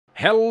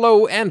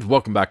Hello and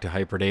welcome back to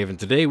HyperDave, and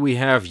today we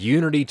have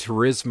Unity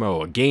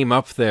Turismo, a game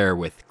up there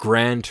with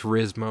Gran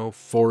Turismo,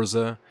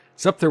 Forza.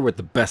 It's up there with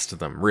the best of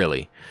them,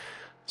 really.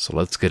 So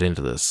let's get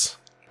into this.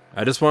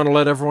 I just want to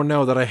let everyone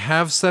know that I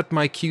have set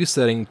my queue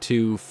setting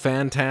to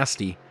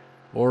Fantasty,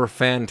 or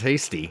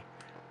Fantasty,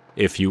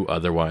 if you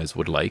otherwise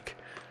would like.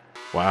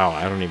 Wow,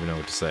 I don't even know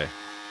what to say.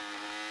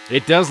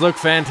 It does look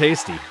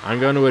fantasty, I'm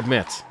going to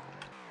admit.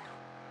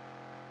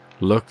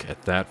 Look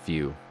at that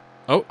view.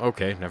 Oh,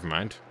 okay, never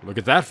mind. Look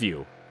at that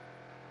view.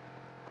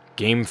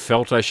 Game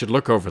felt I should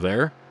look over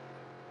there,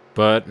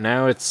 but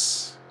now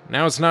it's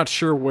not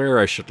sure where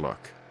I should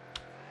look.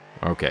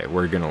 Okay,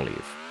 we're gonna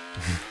leave.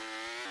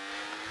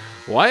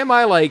 Why am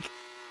I like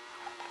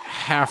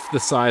half the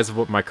size of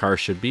what my car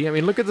should be? I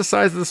mean, look at the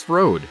size of this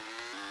road.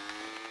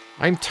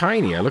 I'm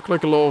tiny. I look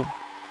like a little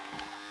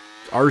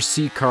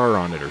RC car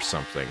on it or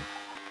something.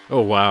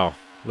 Oh wow,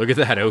 look at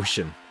that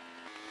ocean.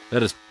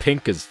 That is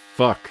pink as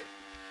fuck.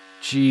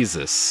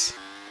 Jesus.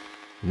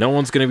 No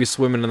one's gonna be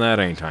swimming in that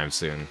anytime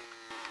soon.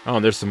 Oh,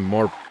 and there's some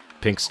more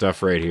pink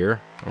stuff right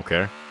here.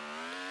 Okay.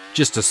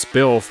 Just a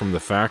spill from the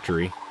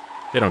factory.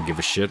 They don't give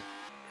a shit.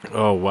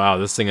 Oh, wow,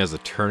 this thing has a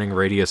turning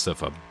radius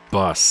of a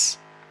bus.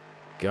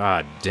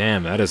 God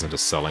damn, that isn't a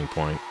selling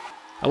point.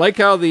 I like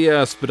how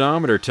the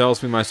speedometer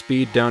tells me my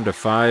speed down to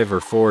 5 or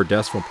 4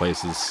 decimal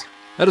places.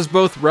 That is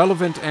both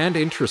relevant and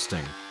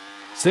interesting.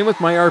 Same with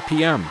my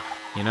RPM,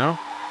 you know?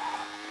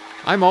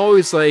 I'm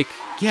always like,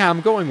 yeah,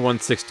 I'm going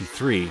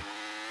 163.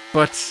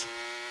 But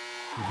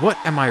what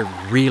am I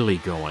really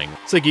going?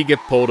 It's like you get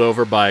pulled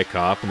over by a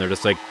cop and they're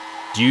just like,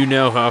 do you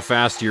know how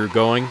fast you're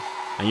going?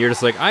 And you're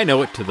just like, I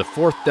know it to the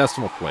 4th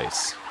decimal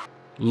place.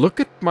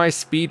 Look at my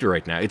speed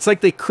right now. It's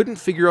like they couldn't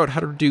figure out how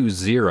to do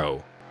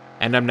 0.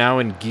 And I'm now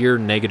in gear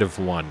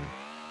 -1.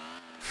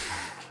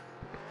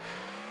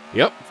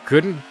 Yep,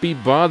 couldn't be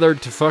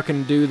bothered to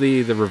fucking do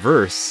the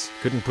reverse.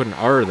 Couldn't put an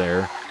R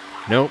there.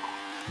 Nope,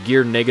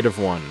 gear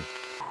 -1.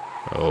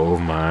 Oh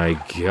my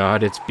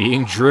god, it's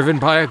being driven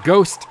by a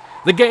ghost!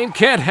 The game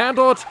can't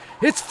handle it!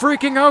 It's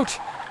freaking out!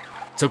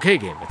 It's okay,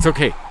 game, it's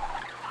okay.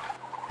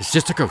 It's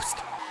just a ghost.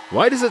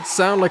 Why does it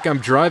sound like I'm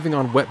driving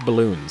on wet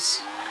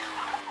balloons?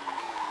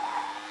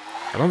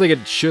 I don't think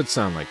it should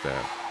sound like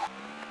that.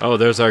 Oh,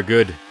 there's our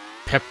good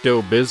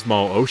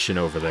Pepto-Bismol ocean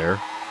over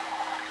there.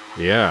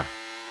 Yeah,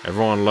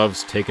 everyone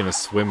loves taking a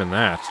swim in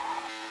that.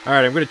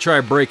 Alright, I'm gonna try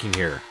braking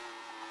here.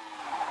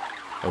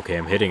 Okay,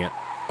 I'm hitting it.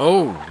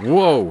 Oh,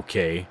 whoa,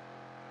 okay.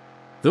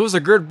 Those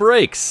are good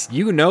brakes.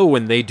 You know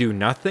when they do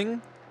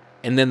nothing,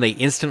 and then they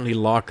instantly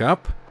lock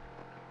up.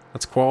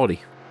 That's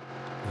quality.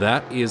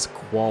 That is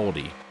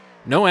quality.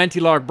 No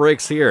anti-lock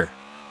brakes here.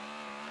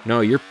 No,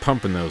 you're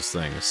pumping those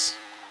things.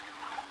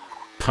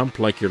 Pump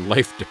like your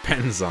life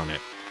depends on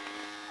it.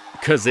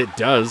 Because it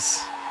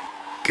does.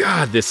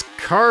 God, this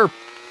car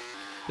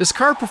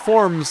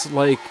performs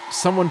like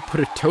someone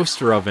put a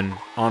toaster oven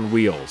on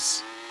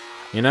wheels.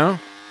 You know?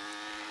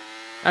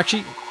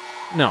 Actually,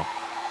 no.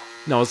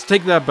 No, let's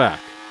take that back.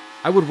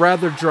 I would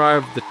rather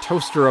drive the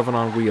toaster oven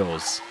on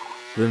wheels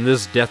than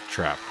this death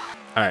trap.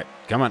 Alright,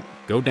 come on,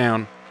 go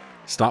down.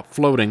 Stop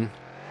floating.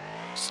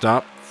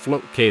 Stop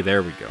float. Okay,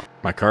 there we go.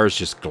 My car's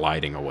just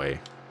gliding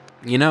away.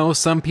 You know,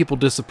 some people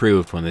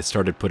disapproved when they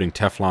started putting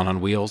Teflon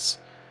on wheels.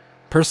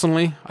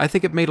 Personally, I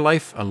think it made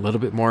life a little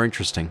bit more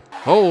interesting.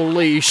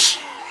 Holy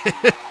shit!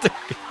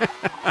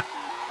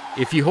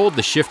 If you hold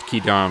the shift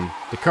key down,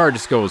 the car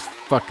just goes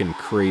fucking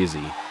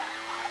crazy.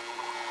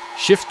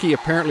 Shift key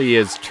apparently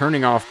is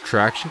turning off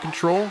traction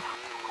control.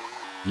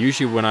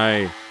 Usually when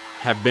I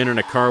have been in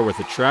a car with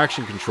a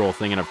traction control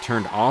thing and I've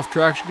turned off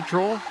traction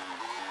control,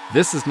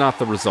 this is not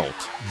the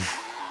result.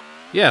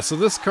 Yeah, so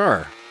this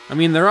car, I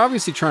mean, they're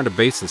obviously trying to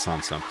base this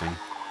on something.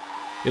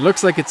 It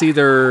looks like it's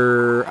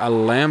either a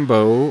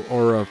Lambo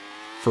or a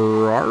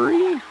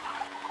Ferrari?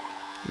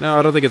 No,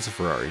 I don't think it's a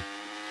Ferrari.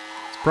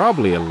 It's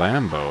probably a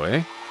Lambo,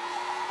 eh?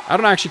 I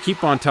don't actually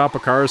keep on top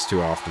of cars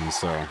too often,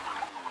 so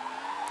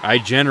I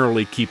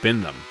generally keep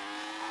in them.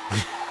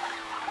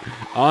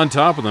 On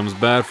top of them is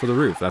bad for the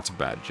roof. That's a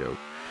bad joke.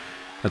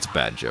 That's a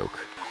bad joke.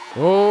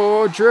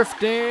 Oh,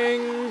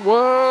 drifting!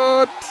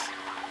 What?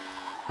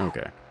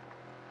 Okay.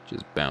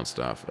 Just bounced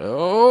off.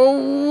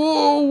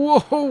 Oh, whoa,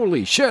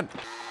 holy shit!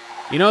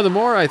 You know, the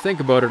more I think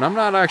about it, I'm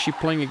not actually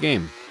playing a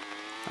game.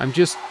 I'm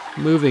just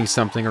moving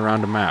something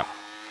around a map.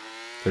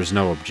 There's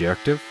no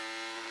objective.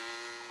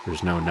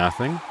 There's no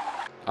nothing.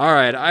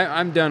 Alright,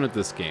 I'm done with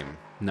this game.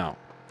 No.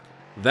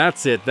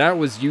 That's it. That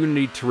was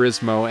Unity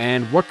Turismo,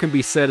 and what can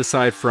be said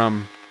aside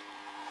from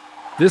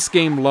this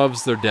game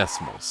loves their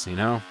decimals, you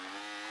know?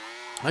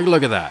 Like,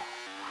 look at that.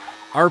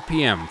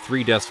 RPM,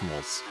 3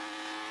 decimals.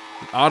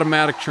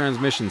 Automatic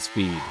transmission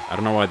speed. I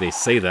don't know why they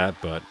say that,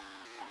 but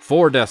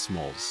 4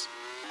 decimals.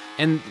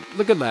 And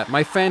look at that.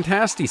 My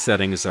Fantasty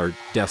settings are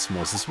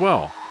decimals as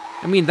well.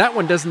 I mean, that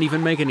one doesn't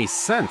even make any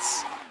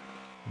sense.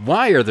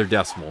 Why are there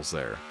decimals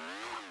there?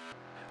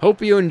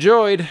 Hope you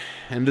enjoyed,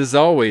 and as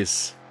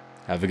always,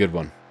 have a good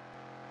one.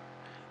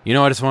 You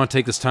know, I just want to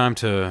take this time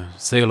to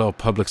say a little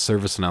public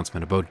service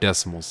announcement about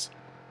decimals.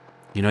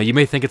 You know, you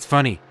may think it's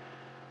funny,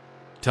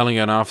 telling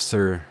an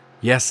officer,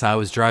 yes, I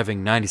was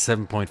driving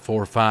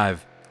 97.45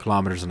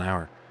 kilometers an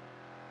hour.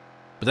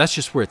 But that's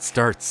just where it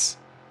starts.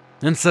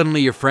 Then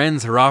suddenly your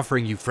friends are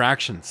offering you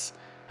fractions,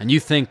 and you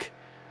think,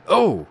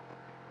 oh,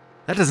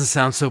 that doesn't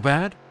sound so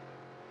bad.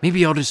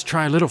 Maybe I'll just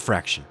try a little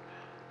fraction.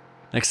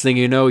 Next thing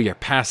you know, you're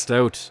passed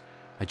out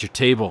at your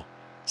table,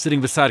 sitting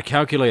beside a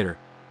calculator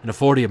and a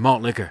 40 of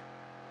malt liquor,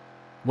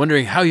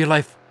 wondering how your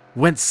life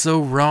went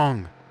so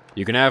wrong.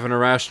 You can have an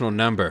irrational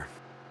number,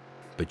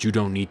 but you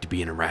don't need to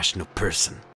be an irrational person.